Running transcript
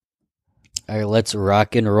All right, let's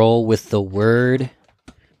rock and roll with the word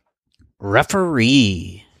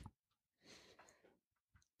referee.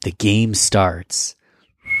 The game starts.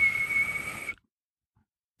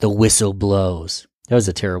 The whistle blows. That was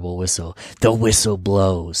a terrible whistle. The whistle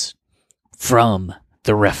blows from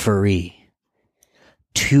the referee.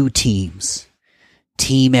 Two teams.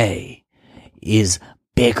 Team A is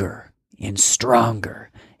bigger and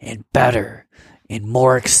stronger and better and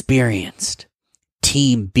more experienced.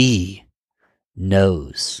 Team B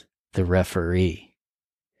knows the referee.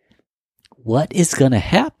 What is going to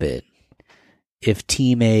happen if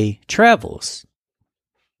Team A travels?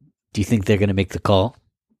 Do you think they're going to make the call?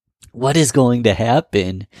 What is going to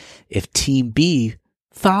happen if Team B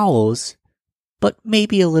fouls, but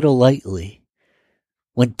maybe a little lightly?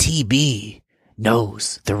 When TB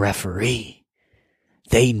knows the referee,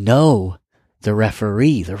 they know the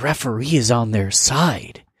referee. The referee is on their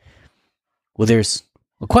side. Well, there's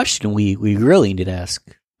a question we really need to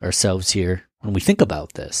ask ourselves here when we think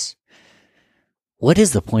about this. What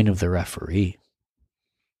is the point of the referee?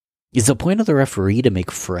 Is the point of the referee to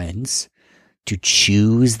make friends? To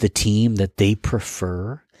choose the team that they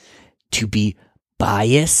prefer? To be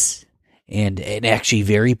biased and actually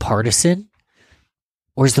very partisan?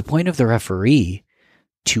 Or is the point of the referee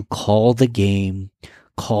to call the game,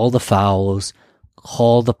 call the fouls,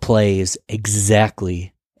 call the plays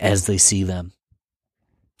exactly as they see them?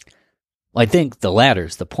 Well, I think the latter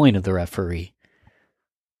is the point of the referee.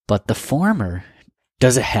 But the former,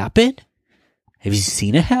 does it happen? Have you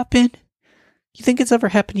seen it happen? You think it's ever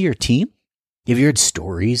happened to your team? Have you heard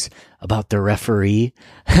stories about the referee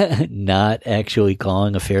not actually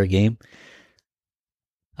calling a fair game?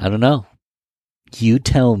 I don't know. You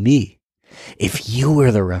tell me. If you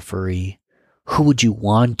were the referee, who would you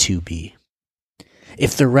want to be?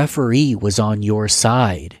 If the referee was on your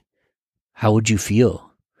side, how would you feel?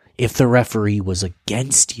 If the referee was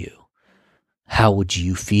against you, how would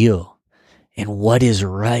you feel? And what is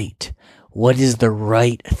right? What is the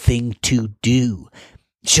right thing to do?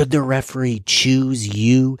 Should the referee choose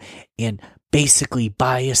you and basically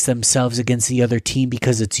bias themselves against the other team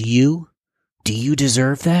because it's you? Do you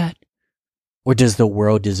deserve that? Or does the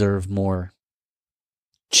world deserve more?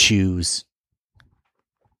 Choose